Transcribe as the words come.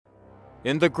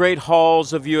In the great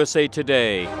halls of USA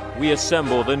Today, we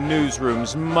assemble the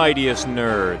newsroom's mightiest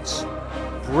nerds.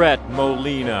 Brett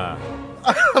Molina.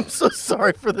 I'm so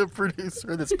sorry for the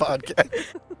producer of this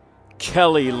podcast.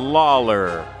 Kelly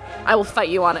Lawler. I will fight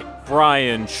you on it.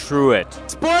 Brian Truitt.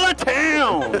 Spoiler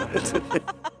town!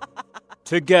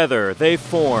 Together, they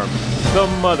form the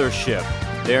Mothership.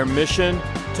 Their mission?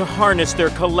 To harness their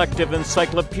collective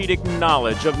encyclopedic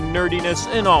knowledge of nerdiness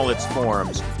in all its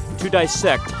forms. To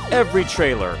dissect every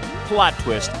trailer, plot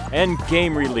twist, and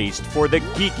game released for the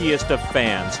geekiest of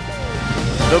fans.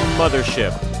 The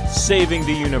Mothership, saving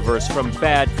the universe from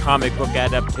bad comic book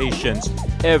adaptations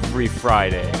every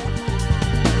Friday.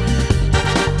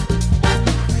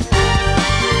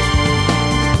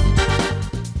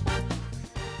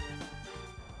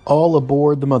 All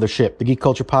aboard the Mothership, the Geek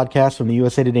Culture Podcast from the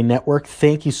USA Today Network.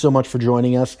 Thank you so much for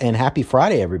joining us, and happy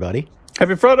Friday, everybody.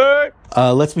 Happy Friday!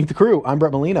 Let's meet the crew. I'm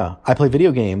Brett Molina. I play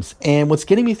video games, and what's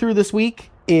getting me through this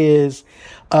week is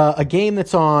a game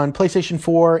that's on PlayStation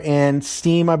 4 and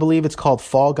Steam, I believe. It's called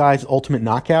Fall Guys Ultimate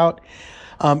Knockout.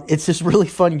 It's this really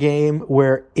fun game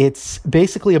where it's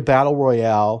basically a battle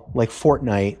royale, like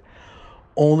Fortnite,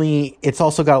 only it's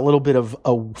also got a little bit of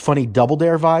a funny Double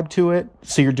Dare vibe to it.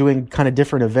 So you're doing kind of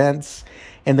different events,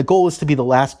 and the goal is to be the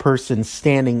last person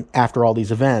standing after all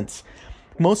these events.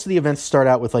 Most of the events start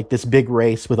out with like this big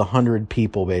race with 100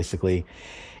 people, basically.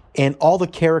 And all the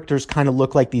characters kind of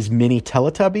look like these mini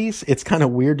Teletubbies. It's kind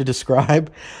of weird to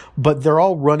describe, but they're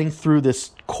all running through this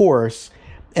course.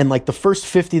 And like the first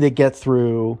 50 that get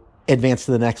through advance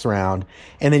to the next round.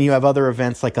 And then you have other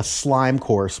events like a slime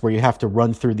course where you have to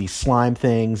run through these slime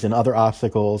things and other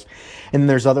obstacles. And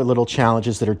there's other little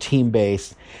challenges that are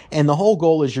team-based. And the whole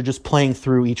goal is you're just playing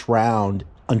through each round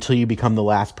until you become the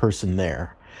last person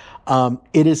there.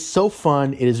 It is so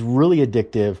fun. It is really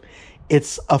addictive. It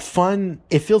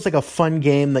feels like a fun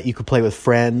game that you could play with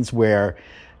friends where,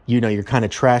 you know, you're kind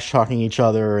of trash talking each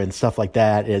other and stuff like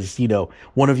that as, you know,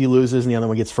 one of you loses and the other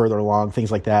one gets further along,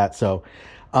 things like that. So,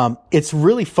 it's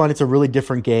really fun. It's a really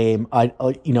different game.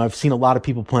 I've seen a lot of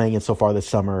people playing it so far this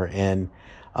summer, and,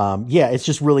 it's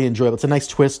just really enjoyable. It's a nice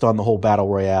twist on the whole battle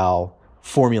royale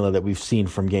formula that we've seen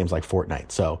from games like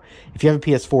Fortnite. So if you have a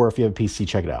PS4 or if you have a PC,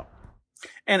 check it out.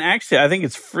 And actually, I think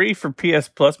it's free for PS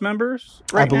Plus members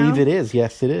right now. I believe it is.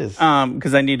 Yes, it is.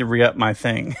 Because I need to re-up my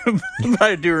thing. But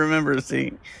I do remember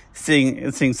seeing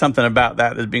something about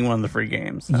that as being one of the free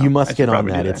games. So you must get on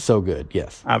that. It's so good.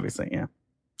 Yes. Obviously, yeah.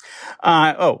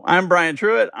 I'm Brian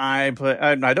Truitt. I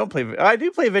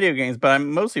do play video games, but I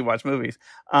mostly watch movies.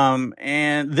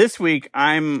 And this week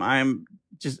I'm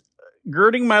just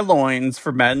girding my loins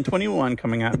for Madden 21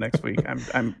 coming out next week.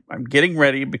 I'm getting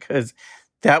ready because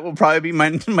that will probably be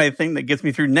my thing that gets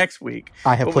me through next week.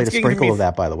 I have played a sprinkle of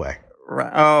that, by the way.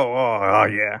 Right. Oh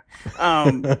yeah.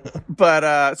 But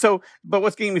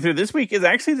what's getting me through this week is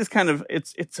actually this kind of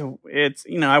it's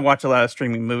I watch a lot of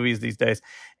streaming movies these days,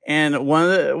 and one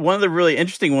of the really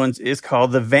interesting ones is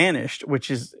called The Vanished,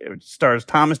 which stars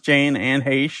Thomas Jane, Anne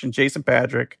Heche, and Jason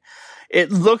Patric.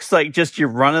 It looks like just your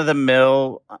run of the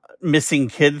mill missing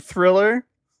kid thriller.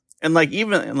 And like,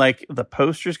 even like the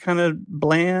poster's kind of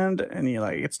bland, and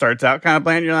it starts out kind of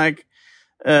bland. You're like,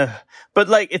 but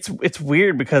like, it's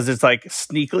weird because it's like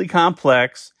sneakily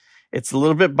complex. It's a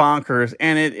little bit bonkers,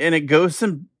 and it goes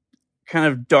some kind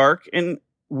of dark and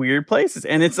weird places.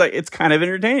 And it's kind of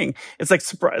entertaining. It's like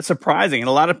surprising. And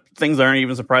a lot of things aren't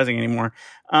even surprising anymore.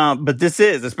 But this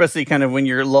is, especially kind of when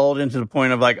you're lulled into the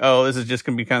point of like, oh, this is just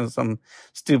going to be kind of some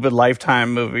stupid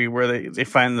Lifetime movie where they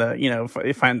find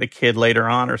the kid later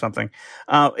on or something.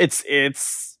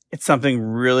 It's something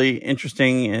really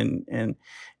interesting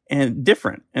and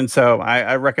different. And so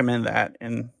I recommend that.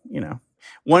 And,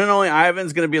 One and Only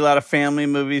Ivan's going to be a lot of family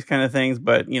movies kind of things.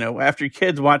 But, after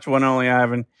kids watch One and Only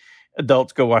Ivan,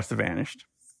 adults go watch The Vanished.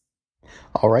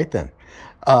 All right, then.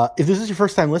 If this is your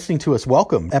first time listening to us,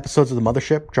 welcome. Episodes of The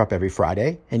Mothership drop every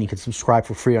Friday, and you can subscribe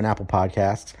for free on Apple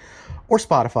Podcasts or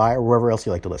Spotify or wherever else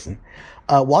you like to listen.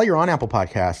 While you're on Apple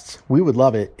Podcasts, we would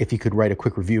love it if you could write a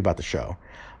quick review about the show.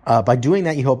 By doing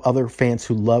that, you help other fans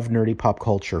who love nerdy pop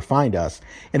culture find us,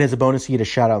 and as a bonus, you get a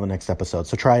shout out in the next episode.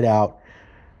 So try it out.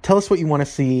 Tell us what you want to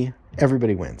see.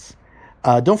 Everybody wins.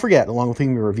 Don't forget, along with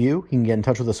leaving a review, you can get in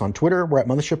touch with us on Twitter. We're at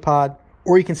MothershipPod,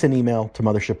 or you can send an email to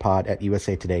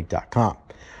mothershippod@usatoday.com.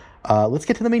 Let's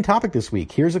get to the main topic this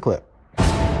week. Here's a clip.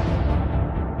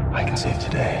 I can save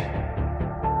today,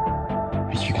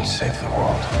 but you can save the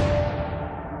world.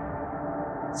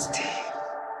 Steve.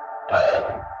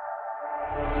 Diane.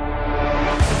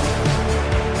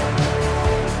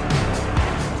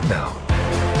 Now,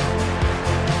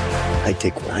 I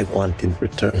take what I want in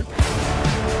return.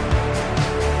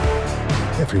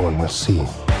 everyone will see. The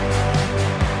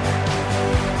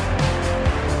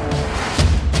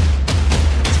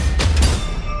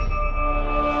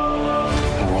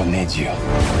world needs you.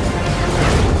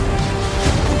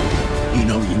 You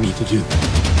know what you need to do.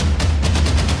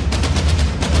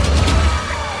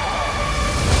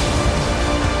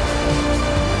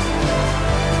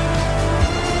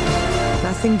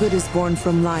 Nothing good is born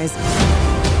from lies.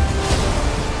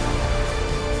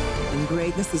 And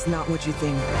greatness is not what you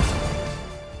think.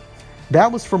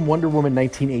 That was from Wonder Woman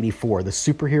 1984, the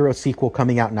superhero sequel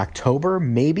coming out in October,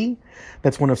 maybe?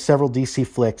 That's one of several DC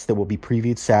flicks that will be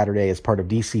previewed Saturday as part of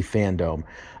DC FanDome,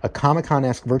 a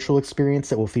Comic-Con-esque virtual experience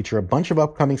that will feature a bunch of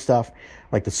upcoming stuff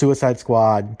like the Suicide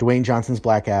Squad, Dwayne Johnson's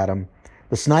Black Adam,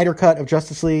 the Snyder Cut of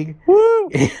Justice League,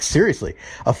 seriously,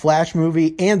 a Flash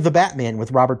movie, and The Batman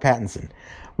with Robert Pattinson.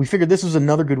 We figured this was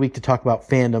another good week to talk about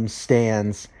FanDome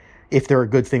Stans, if they're a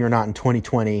good thing or not in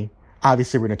 2020.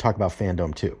 Obviously, we're going to talk about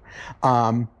FanDome too.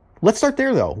 Let's start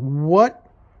there, though. What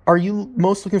are you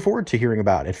most looking forward to hearing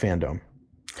about at FanDome?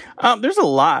 There's a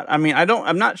lot. I mean,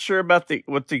 I'm not sure about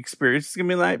what the experience is going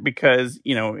to be like because,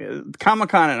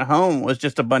 Comic-Con at home was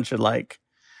just a bunch of like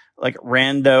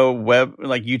rando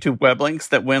YouTube web links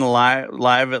that went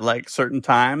live at like certain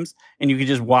times, and you could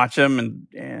just watch them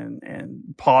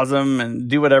and pause them and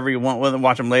do whatever you want with them,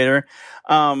 watch them later.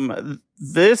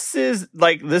 This is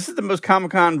the most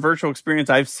Comic-Con virtual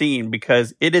experience I've seen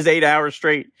because it is 8 hours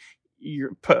straight.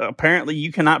 Apparently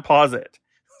you cannot pause it.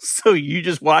 So you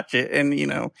just watch it and,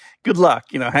 good luck,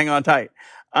 hang on tight.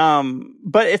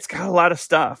 But it's got a lot of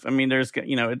stuff. I mean, there's,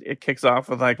 it kicks off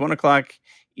with like 1:00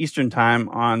 Eastern time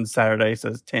on Saturday, so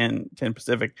it's 10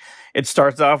 Pacific. It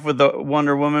starts off with the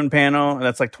Wonder Woman panel, and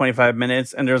that's like 25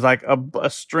 minutes. And there's like a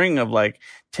string of like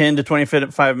 10 to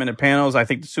 25 minute panels. I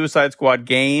think the Suicide Squad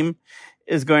game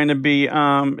is going to be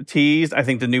teased. I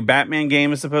think the new Batman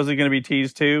game is supposedly going to be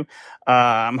teased too.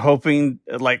 I'm hoping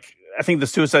I think the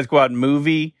Suicide Squad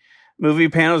movie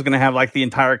panel is going to have like the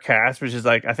entire cast, which is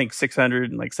like, I think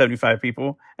 675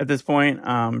 people at this point.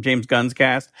 James Gunn's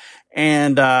cast.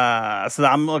 And, so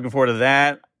I'm looking forward to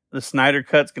that. The Snyder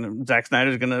Cut's Zack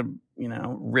Snyder's going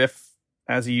to, riff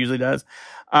as he usually does.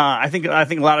 I think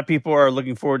a lot of people are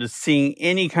looking forward to seeing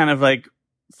any kind of like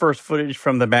first footage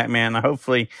from the Batman.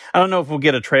 Hopefully, I don't know if we'll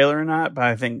get a trailer or not, but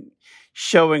I think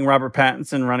showing Robert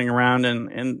Pattinson running around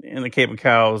in the Cape and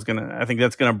Cowl is I think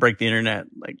that's gonna break the internet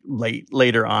like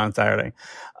later on Saturday.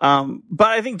 But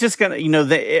I think just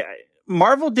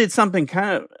Marvel did something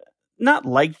kind of not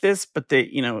like this, but they,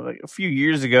 like a few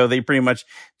years ago, they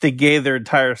gave their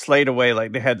entire slate away.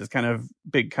 Like they had this kind of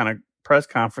big kind of press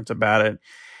conference about it.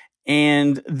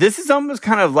 And this is almost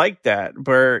kind of like that,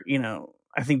 where,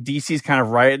 I think DC's kind of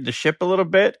righted the ship a little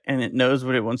bit and it knows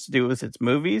what it wants to do with its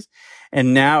movies.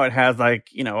 And now it has like,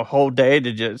 a whole day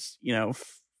to just,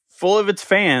 full of its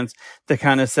fans to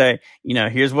kind of say,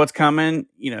 here's what's coming,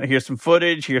 here's some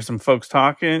footage, here's some folks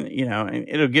talking, and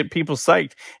it'll get people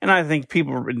psyched. And I think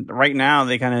people right now,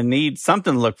 they kind of need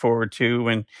something to look forward to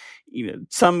when,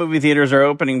 some movie theaters are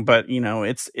opening, but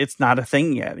it's not a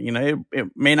thing yet. It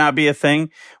may not be a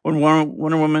thing when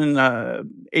Wonder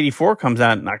Woman 84 comes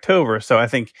out in October. So I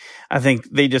think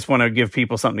they just want to give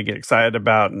people something to get excited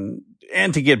about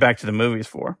and to get back to the movies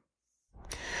for.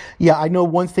 Yeah, I know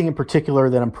one thing in particular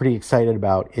that I'm pretty excited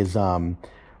about is the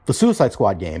Suicide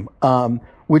Squad game,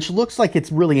 which looks like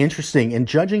it's really interesting. And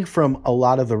judging from a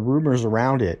lot of the rumors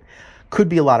around it, could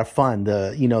be a lot of fun.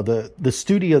 The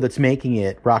studio that's making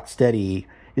it, Rocksteady,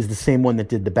 is the same one that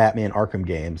did the Batman Arkham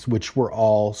games, which were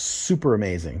all super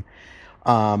amazing.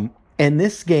 And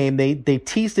this game, they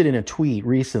teased it in a tweet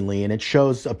recently, and it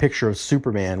shows a picture of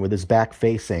Superman with his back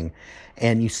facing,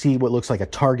 and you see what looks like a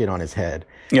target on his head.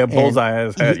 Yeah, bullseye on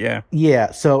his head, yeah.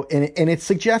 Yeah, so, and it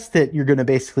suggests that you're going to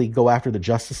basically go after the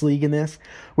Justice League in this,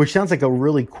 which sounds like a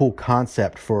really cool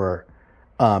concept for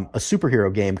a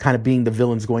superhero game, kind of being the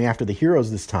villains going after the heroes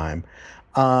this time.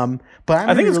 But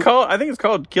I think it's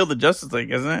called Kill the Justice League,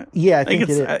 isn't it? Yeah, I think it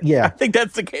is. Yeah, I think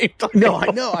that's the game title.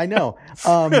 No, I know.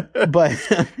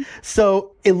 But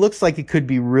so it looks like it could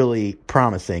be really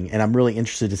promising, and I'm really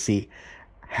interested to see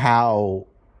how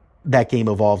that game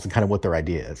evolves and kind of what their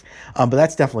idea is. But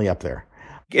that's definitely up there.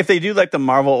 If they do like the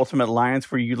Marvel Ultimate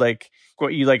Alliance, where you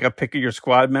a pick of your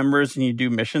squad members and you do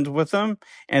missions with them,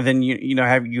 and then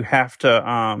you have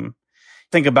to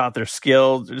think about their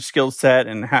skill set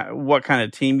and what kind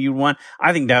of team you want.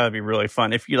 I think that would be really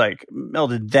fun if you like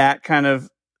melded that kind of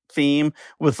theme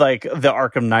with like the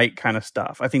Arkham Knight kind of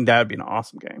stuff. I think that would be an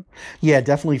awesome game. Yeah,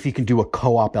 definitely. If you can do a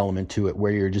co-op element to it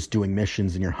where you're just doing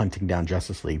missions and you're hunting down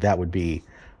Justice League, that would be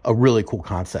a really cool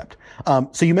concept.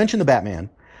 So you mentioned the Batman.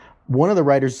 one of the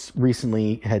writers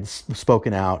recently had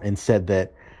spoken out and said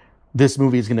that this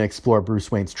movie is going to explore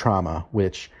Bruce Wayne's trauma,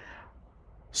 which,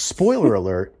 spoiler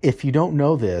alert, if you don't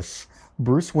know this,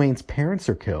 Bruce Wayne's parents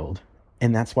are killed,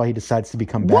 and that's why he decides to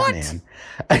become Batman.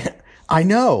 I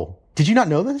know. Did you not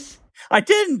know this? I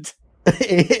didn't.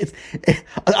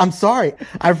 I'm sorry.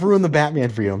 I've ruined the Batman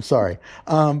for you. I'm sorry.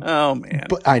 Oh, man.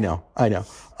 But I know.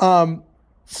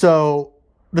 So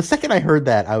the second I heard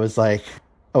that, I was like,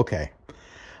 okay.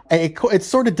 It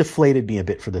sort of deflated me a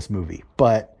bit for this movie.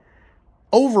 But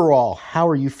overall, how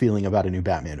are you feeling about a new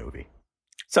Batman movie?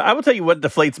 So I will tell you what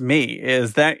deflates me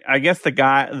is that I guess the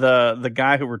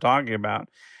guy who we're talking about,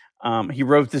 he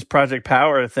wrote this Project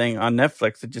Power thing on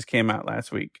Netflix that just came out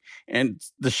last week, and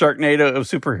the Sharknado of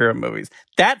superhero movies.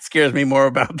 That scares me more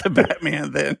about the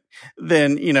Batman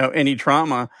than any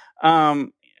trauma.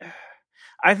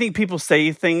 I think people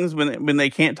say things when they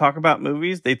can't talk about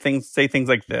movies. They say things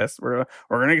like this: "We're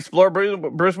going to explore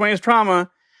Bruce Wayne's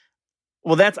trauma."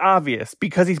 Well, that's obvious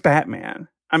because he's Batman.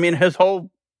 I mean, his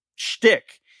whole shtick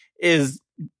is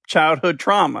childhood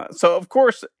trauma. So of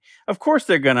course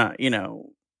they're gonna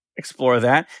explore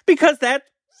that because that's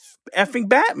effing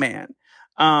Batman.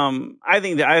 I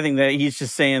think that he's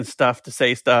just saying stuff to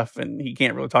say stuff, and he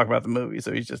can't really talk about the movie,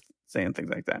 so he's just saying things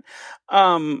like that.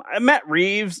 Matt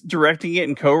Reeves directing it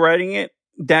and co-writing it,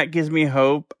 that gives me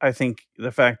hope. I think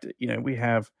the fact that we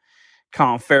have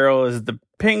Colin Farrell as the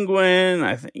Penguin,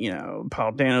 I think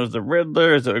Paul Dano's the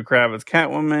Riddler, Zoe Kravitz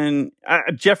Catwoman,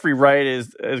 Jeffrey Wright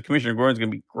as Commissioner Gordon's going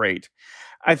to be great.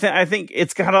 I think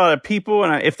it's got a lot of people,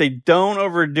 and if they don't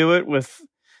overdo it with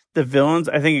the villains,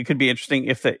 I think it could be interesting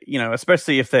if they,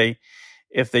 especially if they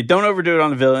don't overdo it on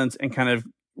the villains and kind of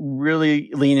really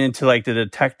lean into like the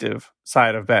detective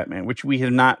side of Batman, which we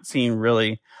have not seen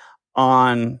really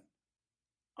on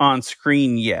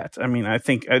screen yet. I mean, I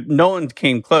think Nolan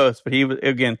came close, but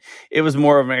it was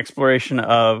more of an exploration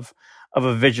of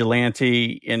a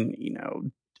vigilante, and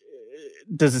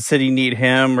does the city need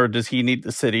him or does he need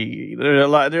the city?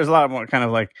 There's a lot more kind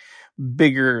of like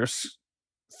bigger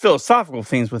philosophical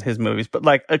themes with his movies, but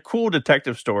like a cool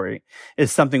detective story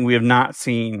is something we have not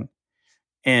seen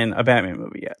in a Batman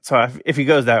movie yet. So if he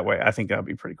goes that way, I think that would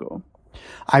be pretty cool.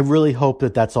 I really hope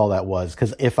that that's all that was,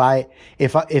 because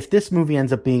if this movie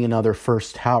ends up being another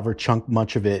first, however chunk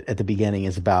much of it at the beginning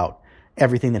is about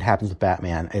everything that happens with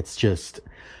Batman, it's just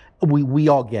we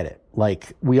all get it.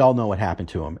 Like, we all know what happened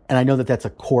to him, and I know that that's a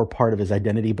core part of his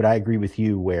identity. But I agree with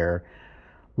you where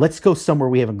let's go somewhere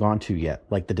we haven't gone to yet,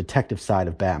 like the detective side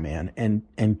of Batman, and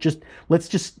let's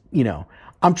just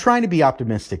I'm trying to be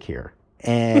optimistic here,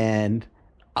 and.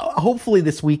 Hopefully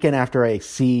this weekend after I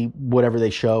see whatever they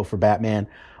show for Batman,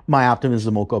 my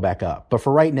optimism will go back up. But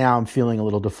for right now, I'm feeling a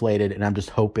little deflated, and I'm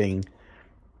just hoping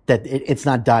that it's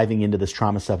not diving into this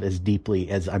trauma stuff as deeply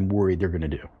as I'm worried they're going to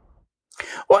do.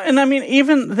 Well, and I mean,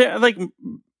 even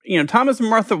Thomas and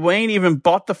Martha Wayne even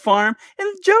bought the farm,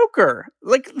 and Joker,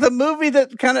 like the movie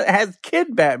that kind of has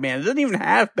kid Batman, it doesn't even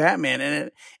have Batman in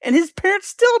it, and his parents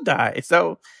still die.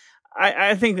 So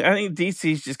I think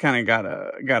DC's just kind of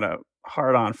got a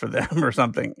hard on for them or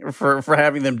something for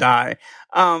having them die.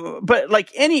 But like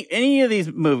any of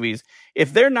these movies,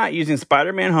 if they're not using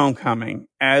Spider-Man Homecoming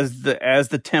as the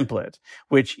template,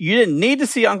 which you didn't need to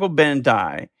see Uncle Ben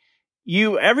die.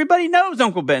 Everybody knows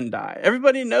Uncle Ben died.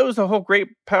 Everybody knows the whole great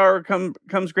power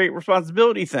comes great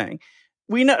responsibility thing.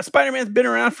 We know Spider-Man's been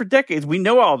around for decades. We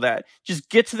know all that. Just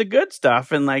get to the good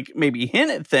stuff and like maybe hint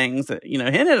at things that, hint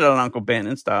at on Uncle Ben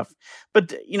and stuff.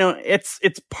 But, it's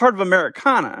part of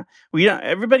Americana.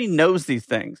 Everybody knows these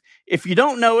things. If you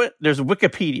don't know it, there's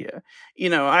Wikipedia. You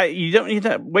don't need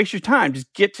to waste your time.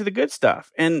 Just get to the good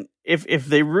stuff. And if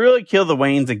they really kill the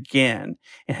Waynes again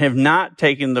and have not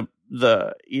taken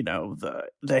the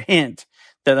hint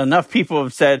that enough people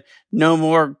have said no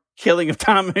more killing of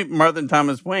Martha and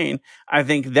Thomas Wayne, I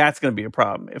think that's going to be a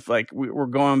problem. If like we're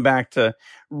going back to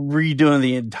redoing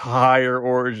the entire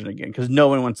origin again, because no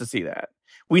one wants to see that.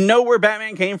 We know where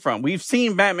Batman came from. We've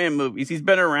seen Batman movies. He's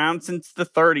been around since the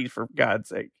 30s, for God's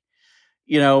sake.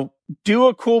 Do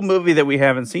a cool movie that we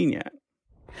haven't seen yet.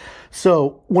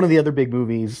 So one of the other big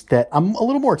movies that I'm a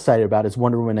little more excited about is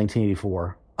Wonder Woman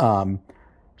 1984.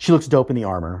 She looks dope in the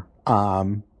armor.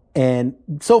 And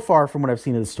so far, from what I've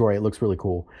seen of the story, it looks really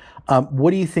cool.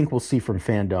 What do you think we'll see from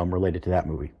FanDome related to that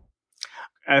movie?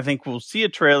 I think we'll see a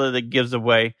trailer that gives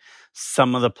away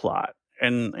some of the plot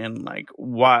and like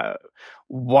why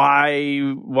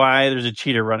there's a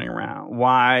cheetah running around,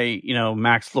 why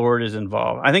Max Lord is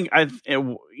involved. I think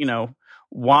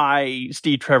why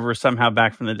Steve Trevor is somehow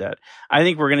back from the dead. I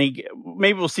think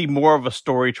maybe we'll see more of a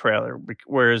story trailer,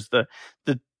 whereas the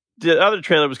the other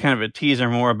trailer was kind of a teaser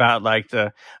more about like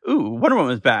Wonder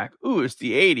Woman's back. Ooh, it's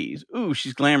the 80s. Ooh,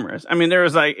 she's glamorous. I mean, there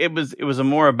was like, it was a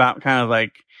more about kind of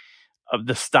like of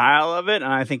the style of it.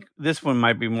 And I think this one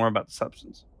might be more about the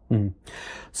substance. Mm.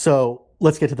 So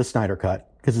let's get to the Snyder Cut,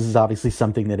 because this is obviously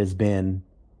something that has been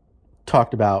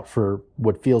talked about for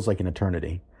what feels like an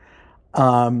eternity.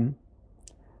 So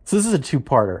this is a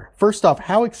two-parter. First off,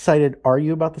 how excited are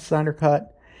you about the Snyder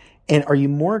Cut? And are you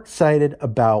more excited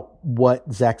about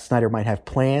what Zack Snyder might have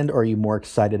planned, or are you more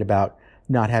excited about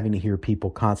not having to hear people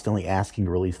constantly asking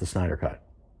to release the Snyder Cut?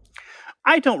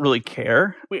 I don't really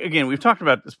care. We've talked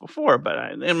about this before, but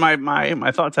and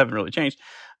my thoughts haven't really changed.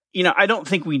 You know, I don't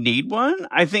think we need one.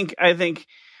 I think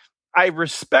I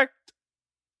respect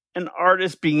an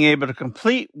artist being able to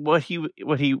complete what he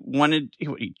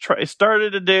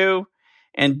started to do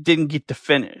and didn't get to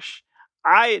finish.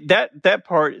 That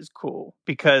part is cool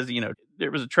because, you know,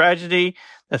 there was a tragedy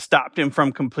that stopped him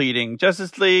from completing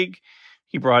Justice League.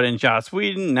 He brought in Joss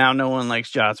Whedon. Now no one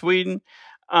likes Joss Whedon.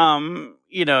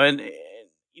 You know, and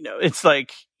you know, it's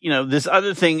like, you know, this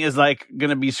other thing is like going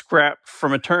to be scrapped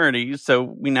from eternity. So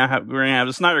we're going to have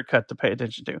the Snyder Cut to pay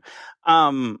attention to.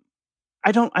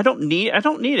 I don't need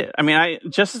it. I mean,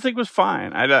 Justice League was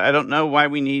fine. I don't know why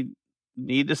we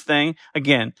need this thing.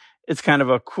 Again, it's kind of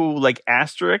a cool like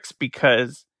asterisk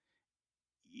because,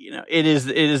 you know, it is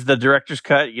the director's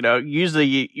cut. You know,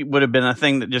 usually it would have been a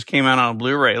thing that just came out on a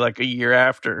Blu-ray like a year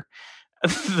after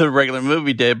the regular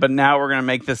movie did, but now we're going to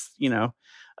make this, you know,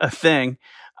 a thing.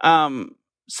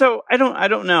 So I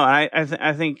don't know.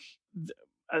 I think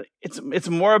it's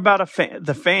more about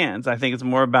the fans. I think it's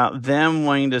more about them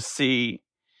wanting to see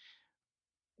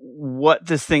what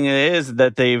this thing is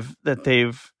that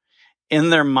they've in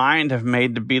their mind have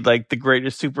made to be like the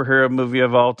greatest superhero movie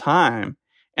of all time.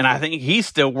 And I think he's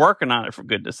still working on it, for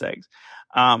goodness sakes.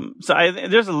 So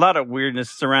there's a lot of weirdness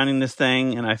surrounding this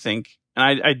thing. And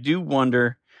I do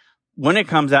wonder when it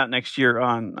comes out next year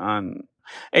on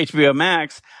HBO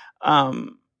Max,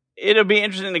 it'll be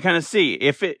interesting to kind of see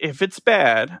if it's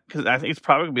bad, because I think it's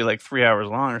probably gonna be like 3 hours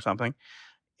long or something.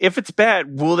 If it's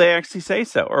bad, will they actually say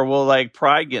so, or will like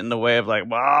pride get in the way of like,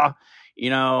 well, you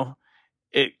know,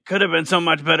 it could have been so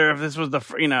much better if this was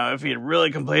you know, if he had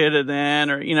really completed it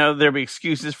then, or you know, there'll be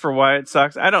excuses for why it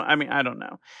sucks. I don't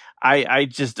know. I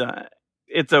just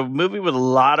it's a movie with a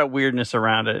lot of weirdness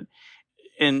around it,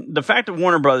 and the fact that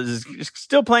Warner Brothers is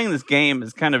still playing this game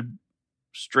is kind of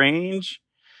strange.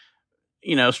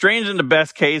 You know, strange in the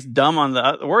best case, dumb on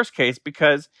the worst case,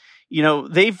 because, you know,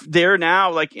 they're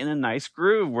now like in a nice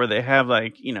groove where they have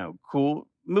like, you know, cool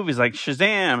movies like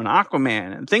Shazam and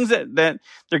Aquaman and things that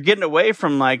they're getting away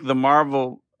from like the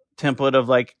Marvel template of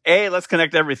like, hey, let's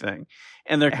connect everything.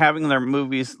 And they're having their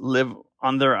movies live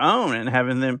on their own and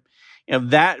having them, you know,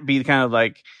 that be kind of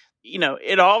like, you know,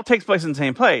 it all takes place in the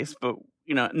same place, but,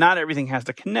 you know, not everything has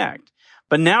to connect.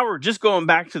 But now we're just going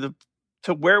back to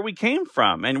where we came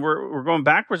from, and we're going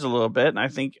backwards a little bit.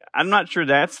 And I'm not sure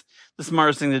that's the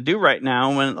smartest thing to do right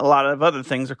now when a lot of other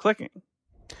things are clicking.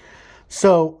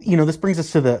 So, you know, this brings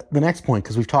us to the next point,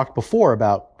 because we've talked before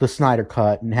about the Snyder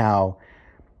Cut and how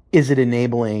is it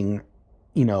enabling,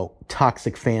 you know,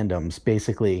 toxic fandoms,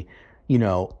 basically, you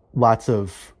know, lots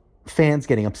of fans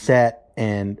getting upset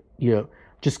and, you know,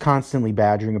 just constantly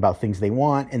badgering about things they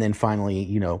want. And then finally,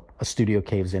 you know, a studio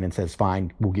caves in and says,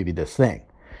 fine, we'll give you this thing.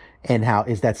 And how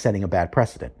is that setting a bad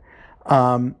precedent?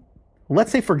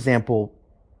 Let's say, for example,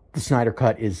 the Snyder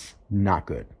Cut is not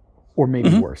good, or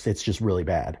maybe worse, it's just really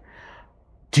bad.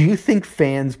 Do you think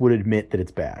fans would admit that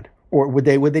it's bad? Or would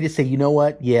they just say, you know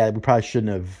what? Yeah, we probably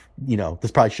shouldn't have, you know,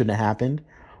 this probably shouldn't have happened.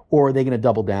 Or are they going to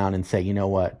double down and say, you know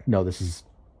what? No, this is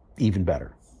even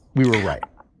better. We were right.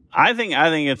 I think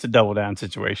it's a double down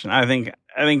situation. I think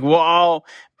we'll all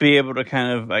be able to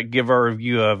kind of like give our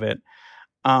review of it.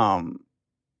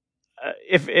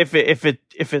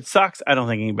 If it sucks, I don't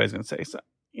think anybody's going to say so.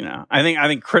 You know, I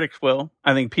think critics will.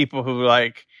 I think people who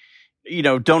like, you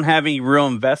know, don't have any real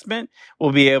investment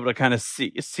will be able to kind of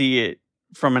see it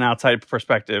from an outside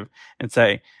perspective and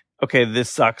say, okay, this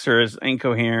sucks or is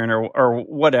incoherent or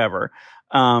whatever.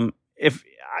 If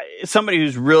somebody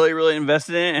who's really, really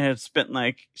invested in it and has spent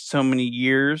like so many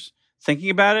years thinking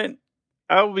about it,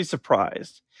 I will be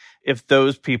surprised if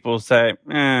those people say,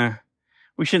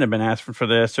 we shouldn't have been asking for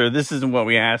this, or this isn't what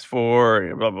we asked for,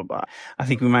 or blah, blah, blah. I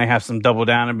think we might have some double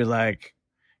down and be like,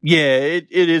 yeah,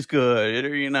 it is good.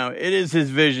 You know, it is his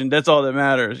vision. That's all that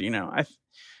matters. You know,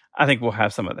 I think we'll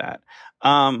have some of that.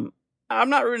 I'm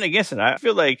not rooting against it. I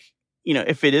feel like, you know,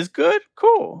 if it is good,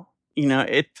 cool. You know,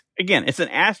 it's an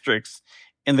asterisk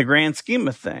in the grand scheme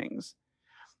of things.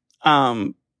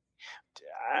 I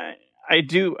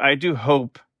do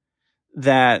hope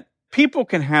that people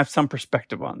can have some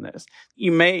perspective on this.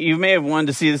 You may have wanted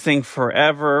to see this thing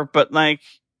forever, but like,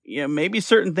 maybe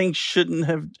certain things shouldn't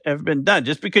have been done.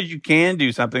 Just because you can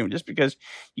do something, just because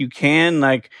you can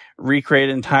like recreate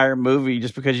an entire movie,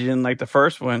 just because you didn't like the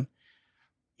first one,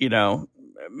 that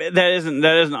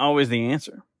isn't always the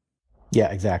answer.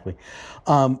 Yeah, exactly.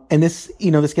 And this,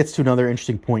 this gets to another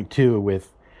interesting point too.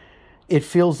 It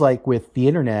feels like with the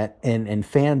internet and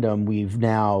fandom, we've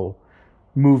now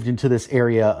moved into this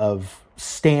area of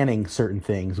standing certain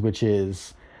things, which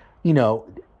is,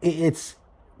 it's,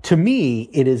 to me,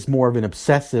 it is more of an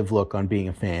obsessive look on being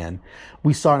a fan.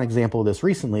 We saw an example of this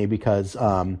recently because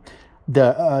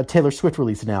the Taylor Swift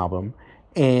released an album,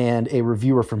 and a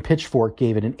reviewer from Pitchfork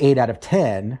gave it an 8 out of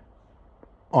 10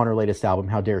 on her latest album.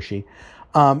 How dare she?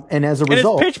 And as a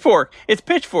result, it's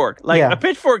Pitchfork. Like a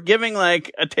Pitchfork giving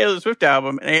like a Taylor Swift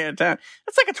album an 8 out of 10.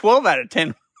 That's like a 12 out of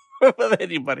 10 with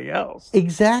anybody else.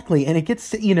 Exactly. And it gets,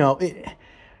 this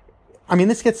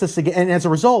gets us again. And as a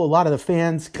result, a lot of the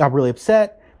fans got really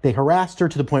upset. They harassed her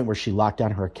to the point where she locked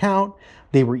down her account.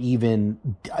 They were even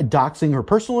doxing her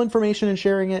personal information and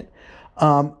sharing it.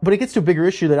 But it gets to a bigger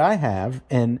issue that I have,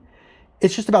 and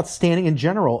it's just about standing in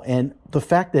general. And the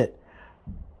fact that,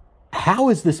 how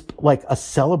is this like a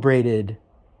celebrated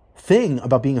thing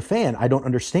about being a fan? I don't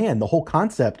understand. The whole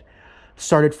concept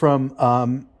started from,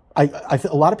 a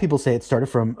lot of people say it started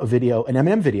from an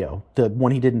Eminem video. The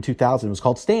one he did in 2000 was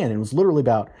called Stan, and it was literally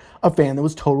about a fan that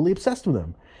was totally obsessed with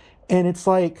him. And it's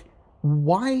like,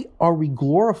 why are we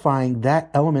glorifying that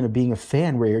element of being a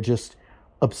fan where you're just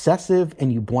obsessive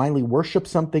and you blindly worship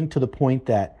something to the point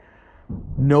that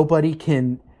nobody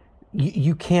can,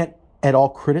 you can't at all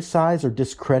criticize or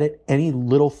discredit any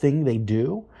little thing they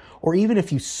do? Or even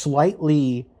if you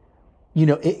slightly,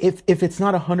 if it's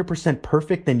not 100%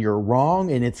 perfect, then you're wrong,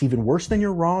 and it's even worse than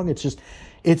you're wrong.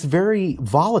 It's very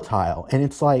volatile, and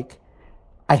it's like,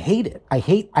 I hate it. I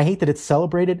hate that it's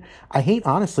celebrated. I hate,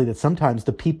 honestly, that sometimes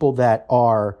the people that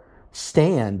are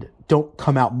stand don't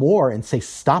come out more and say,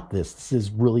 stop this. This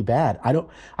is really bad.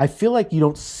 I feel like you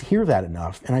don't hear that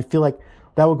enough. And I feel like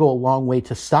that would go a long way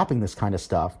to stopping this kind of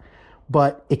stuff.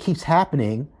 But it keeps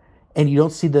happening, and you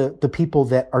don't see the people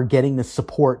that are getting this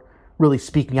support really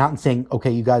speaking out and saying, okay,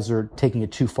 you guys are taking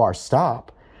it too far,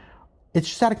 stop. It's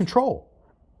just out of control.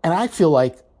 And I feel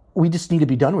like we just need to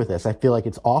be done with this. I feel like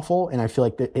it's awful, and I feel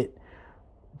like that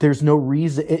there's no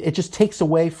reason. It just takes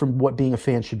away from what being a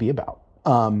fan should be about.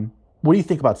 What do you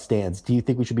think about stands? Do you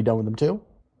think we should be done with them too?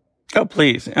 Oh,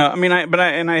 please.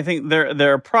 I think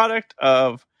they're a product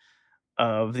of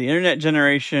the internet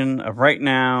generation, of right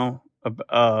now,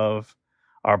 of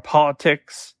our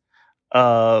politics,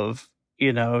 of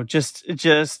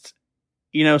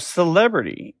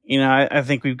celebrity. I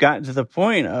think we've gotten to the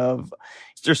point of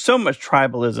there's so much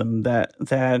tribalism that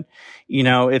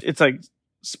it's like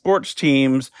sports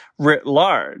teams writ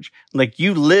large. Like,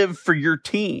 you live for your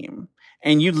team,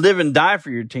 and you live and die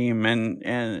for your team. And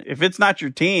if it's not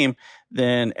your team,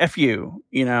 then F you,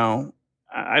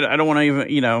 I don't want to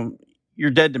even, you're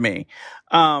dead to me.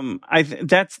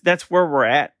 That's where we're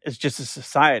at as just a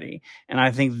society. And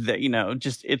I think that,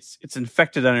 just it's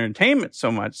infected entertainment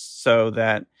so much so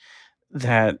that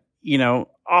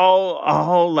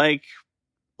all like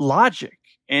logic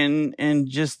and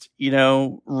just,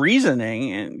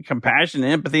 reasoning and compassion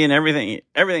and empathy and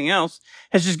everything else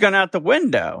has just gone out the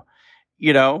window.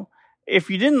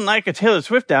 If you didn't like a Taylor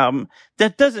Swift album,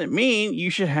 that doesn't mean you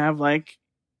should have like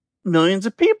millions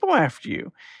of people after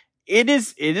you. It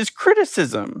is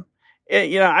criticism.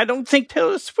 I don't think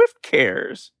Taylor Swift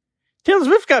cares. Taylor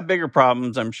Swift got bigger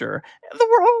problems, I'm sure. The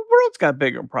whole world's got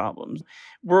bigger problems.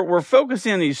 We're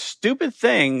focusing on these stupid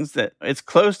things that it's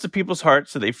close to people's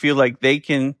hearts, so they feel like they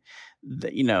can,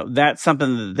 that's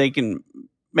something that they can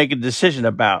make a decision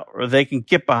about, or they can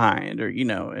get behind, or,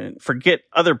 and forget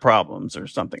other problems or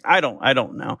something. I don't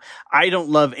know. I don't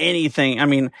love anything. I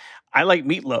mean, I like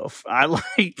Meatloaf. I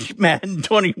like Madden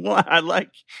 21. I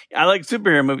like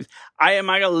superhero movies. Am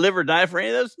I going to live or die for any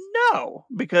of those? No,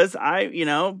 because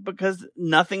because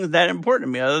nothing's that important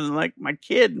to me other than like my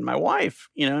kid and my wife,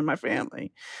 and my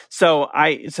family. So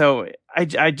I just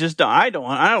don't, I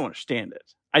don't understand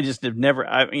it. I just have never,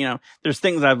 there's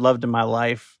things I've loved in my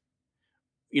life,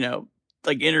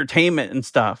 like entertainment and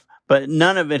stuff, but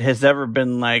none of it has ever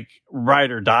been like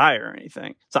ride or die or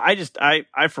anything. So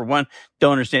I for one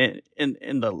don't understand it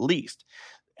in the least.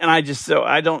 And I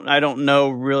don't know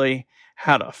really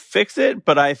how to fix it.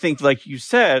 But I think, like you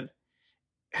said,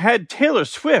 had Taylor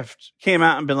Swift came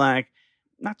out and been like,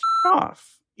 knock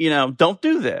off, don't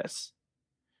do this.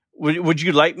 Would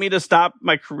you like me to stop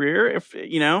my career if,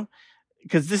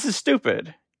 because this is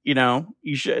stupid. You know,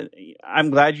 I'm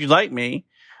glad you like me,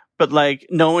 but like,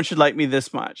 no one should like me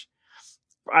this much.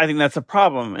 I think that's a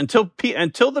problem until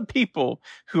the people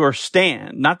who are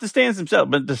Stan, not the Stans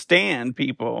themselves, but the Stan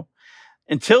people,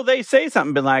 until they say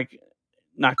something, be like,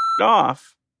 knock it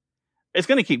off. It's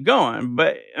going to keep going.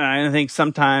 But I think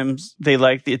sometimes they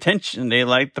like the attention, they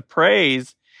like the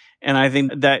praise, and I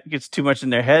think that gets too much in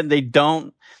their head. They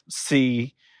don't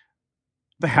see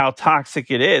how toxic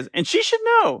it is, and she should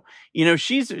know. You know,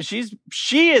 she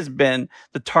has been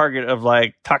the target of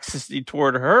like toxicity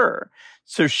toward her,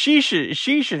 so she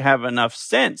should have enough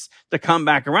sense to come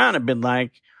back around and be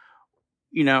like,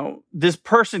 you know, this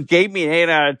person gave me an 8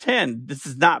 out of 10. This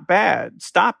is not bad.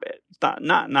 Stop it.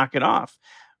 Not knock it off.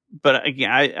 But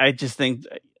again, I just think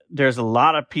there's a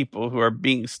lot of people who are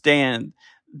being Stan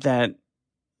that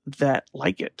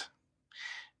like it.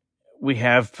 We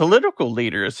have political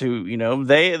leaders who, you know,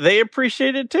 they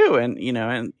appreciate it too. And, you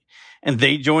know, and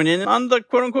they join in on the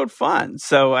quote unquote fun.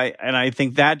 So I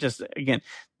think that just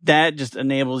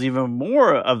enables even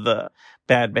more of the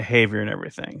bad behavior and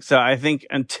everything. So I think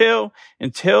until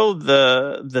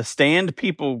the stand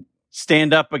people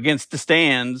stand up against the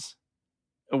stands,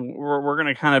 we're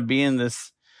going to kind of be in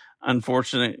this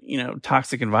unfortunate, you know,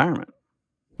 toxic environment.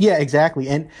 Yeah, exactly.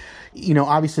 And, you know,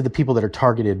 obviously the people that are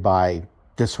targeted by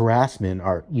this harassment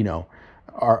are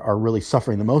really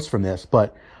suffering the most from this,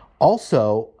 but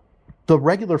also the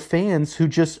regular fans who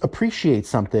just appreciate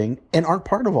something and aren't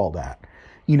part of all that.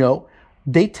 You know,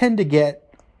 they tend to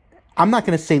get, I'm not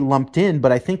going to say lumped in,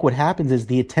 but I think what happens is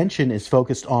the attention is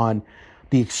focused on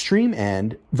the extreme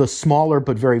end, the smaller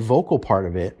but very vocal part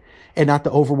of it, and not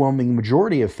the overwhelming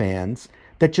majority of fans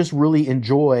that just really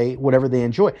enjoy whatever they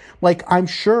enjoy. Like, I'm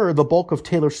sure the bulk of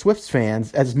Taylor Swift's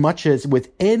fans, as much as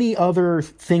with any other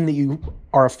thing that you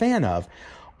are a fan of,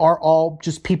 are all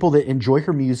just people that enjoy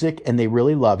her music and they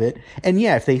really love it. And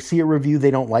yeah, if they see a review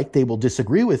they don't like, they will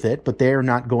disagree with it, but they're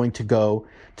not going to go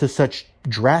to such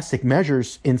drastic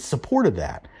measures in support of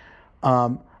that.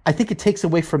 I think it takes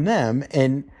away from them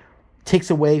and takes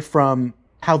away from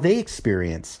how they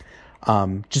experience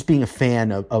just being a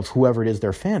fan of whoever it is they're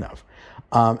a fan of.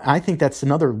 I think that's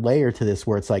another layer to this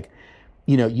where it's like,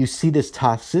 you know, you see this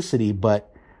toxicity,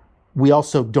 but we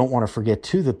also don't want to forget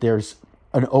too that there's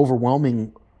an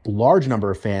overwhelming large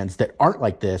number of fans that aren't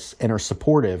like this and are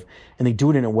supportive, and they do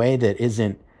it in a way that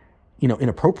isn't, you know,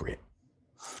 inappropriate.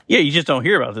 Yeah, you just don't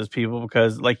hear about those people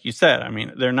because, like you said, I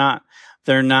mean, they're not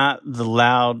the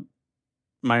loud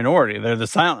minority. They're the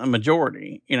silent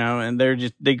majority, you know, and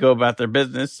they go about their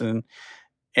business and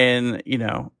you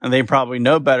know, and they probably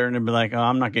know better and they'll be like, oh,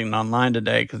 I'm not getting online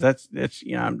today because that's,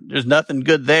 you know, there's nothing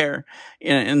good there.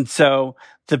 And so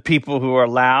the people who are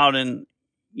loud and,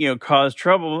 you know, cause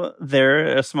trouble,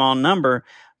 they're a small number.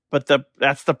 But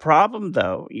that's the problem,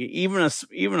 though. Even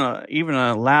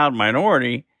a loud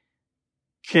minority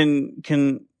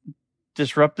can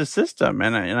disrupt the system,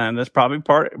 and that's probably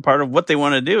part of what they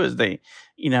want to do is they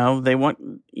want,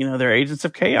 you know, they're agents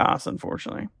of chaos,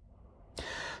 unfortunately.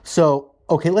 So,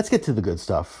 okay, let's get to the good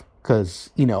stuff because,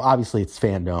 you know, obviously it's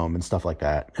FanDome and stuff like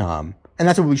that, and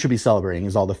that's what we should be celebrating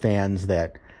is all the fans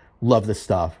that love this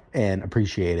stuff and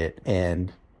appreciate it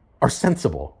and are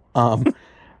sensible.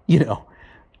 You know,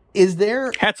 is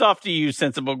there... Hats off to you,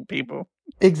 sensible people.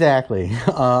 Exactly.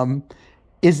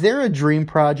 Is there a dream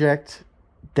project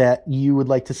that you would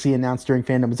like to see announced during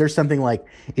FanDome? Is there something like,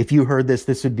 if you heard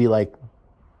this would be like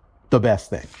the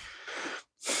best thing?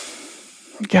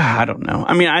 God, I don't know.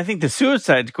 I mean, I think the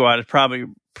Suicide Squad is probably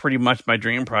pretty much my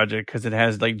dream project because it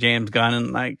has like James Gunn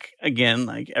and like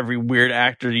every weird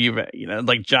actor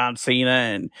like John Cena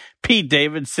and Pete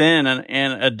Davidson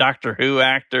and a Doctor Who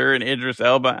actor and Idris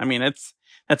Elba. I mean,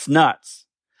 that's nuts.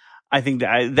 I think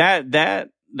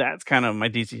that's kind of my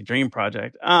DC dream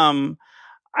project.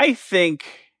 I think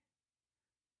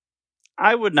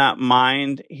I would not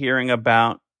mind hearing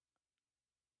about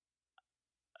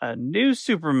a new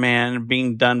Superman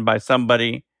being done by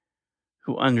somebody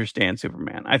who understands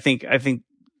Superman. I think I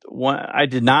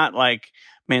did not like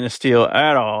Man of Steel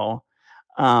at all.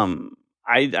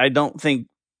 I don't think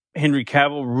Henry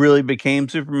Cavill really became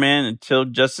Superman until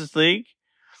Justice League.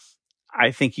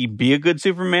 I think he'd be a good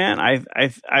Superman.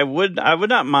 I would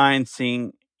not mind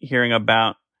hearing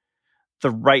about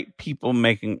the right people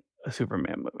making a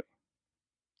Superman movie.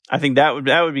 I think that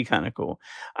would be kind of cool.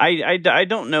 I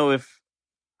don't know if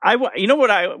you know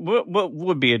what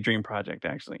would be a dream project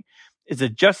actually is a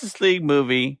Justice League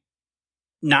movie,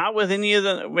 not with any of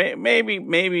the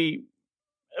maybe,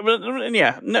 but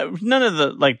yeah, no, none of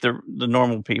the like the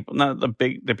normal people, not the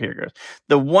peer girls.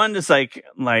 The one that's like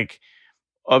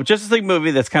a Justice League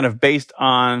movie that's kind of based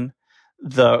on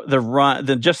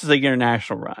the Justice League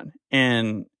International run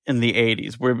in the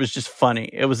 80s, where it was just funny.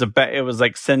 It was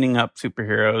like sending up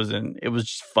superheroes, and it was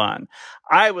just fun.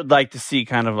 I would like to see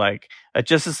kind of like a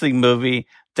Justice League movie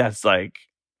that's like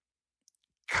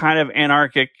kind of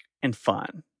anarchic and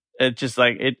fun. It's just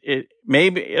like it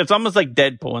maybe it's almost like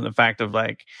Deadpool in the fact of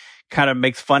like kind of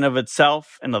makes fun of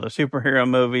itself and other superhero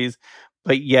movies,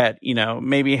 but yet,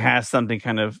 maybe has something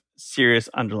kind of serious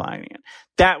underlying it.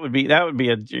 That would be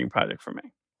a dream project for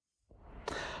me.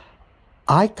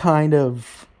 I kind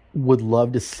of would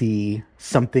love to see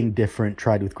something different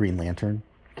tried with Green Lantern,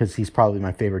 because he's probably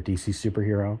my favorite DC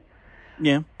superhero.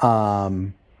 Yeah.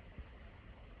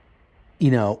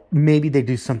 Maybe they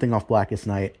do something off Blackest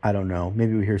Night. I don't know.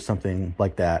 Maybe we hear something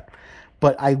like that.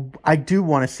 But I do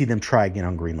want to see them try again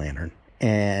on Green Lantern.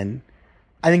 And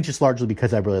I think just largely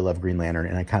because I really love Green Lantern,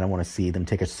 and I kind of want to see them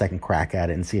take a second crack at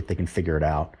it and see if they can figure it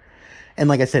out. And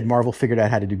like I said, Marvel figured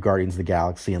out how to do Guardians of the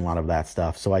Galaxy and a lot of that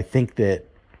stuff. So I think that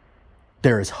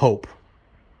there is hope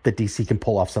that DC can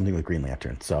pull off something with Green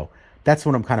Lantern. So that's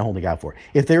what I'm kind of holding out for.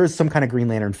 If there is some kind of Green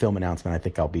Lantern film announcement, I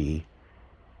think I'll be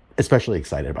especially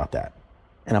excited about that.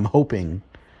 And I'm hoping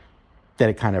that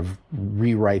it kind of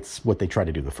rewrites what they tried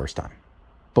to do the first time.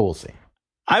 But we'll see.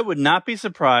 I would not be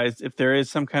surprised if there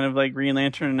is some kind of like Green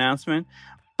Lantern announcement,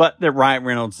 but that Ryan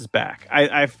Reynolds is back.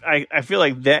 I feel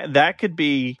like that could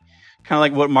be kind of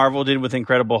like what Marvel did with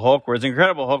Incredible Hulk, whereas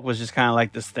Incredible Hulk was just kind of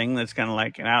like this thing that's kind of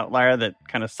like an outlier that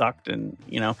kind of sucked, and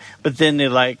but then they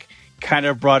like kind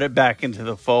of brought it back into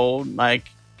the fold like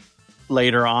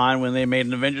later on when they made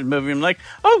an Avengers movie. I'm like,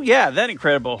 oh yeah, that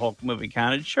Incredible Hulk movie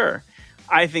counted, sure.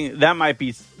 I think that might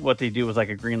be what they do with like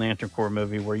a Green Lantern Corps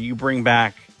movie, where you bring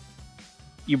back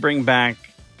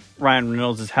Ryan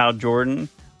Reynolds as Hal Jordan,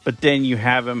 but then you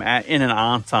have him in an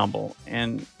ensemble,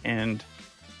 and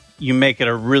you make it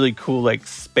a really cool like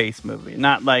space movie,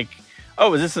 not like,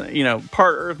 oh, is this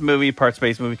part Earth movie, part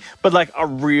space movie, but like a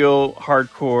real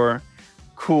hardcore,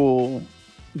 cool,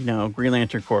 Green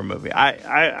Lantern Corps movie.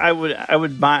 I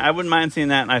wouldn't mind seeing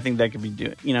that, and I think that could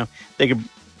be they could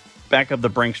back up the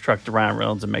Brinks truck to Ryan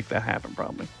Reynolds and make that happen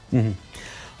probably. Mm-hmm.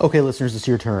 Okay, listeners, it's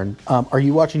your turn. Are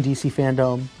you watching DC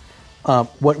FanDome?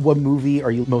 What movie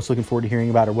are you most looking forward to hearing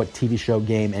about, or what TV show,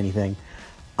 game, anything?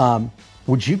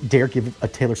 Would you dare give a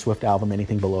Taylor Swift album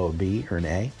anything below a B or an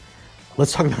A?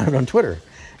 Let's talk about it on Twitter.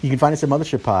 You can find us at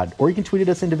Mothership Pod, or you can tweet at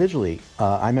us individually.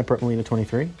 I'm at Brett Molina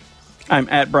 23. I'm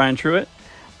at Brian Truitt.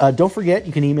 Don't forget,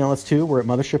 you can email us too. We're at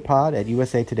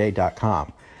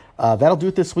mothershippod@usatoday.com. That'll do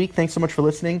it this week. Thanks so much for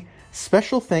listening.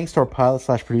 Special thanks to our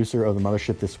pilot/producer of the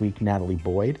Mothership this week, Natalie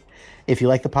Boyd. If you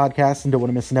like the podcast and don't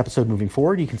want to miss an episode moving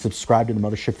forward, you can subscribe to the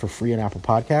Mothership for free on Apple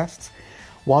Podcasts.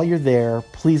 While you're there,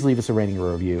 please leave us a rating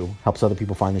or review. Helps other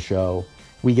people find the show.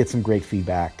 We get some great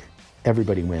feedback.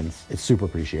 Everybody wins. It's super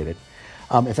appreciated.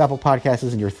 If Apple Podcasts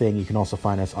isn't your thing, you can also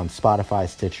find us on Spotify,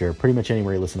 Stitcher, pretty much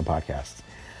anywhere you listen to podcasts.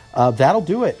 That'll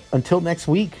do it. Until next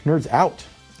week, nerds out.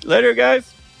 Later,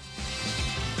 guys.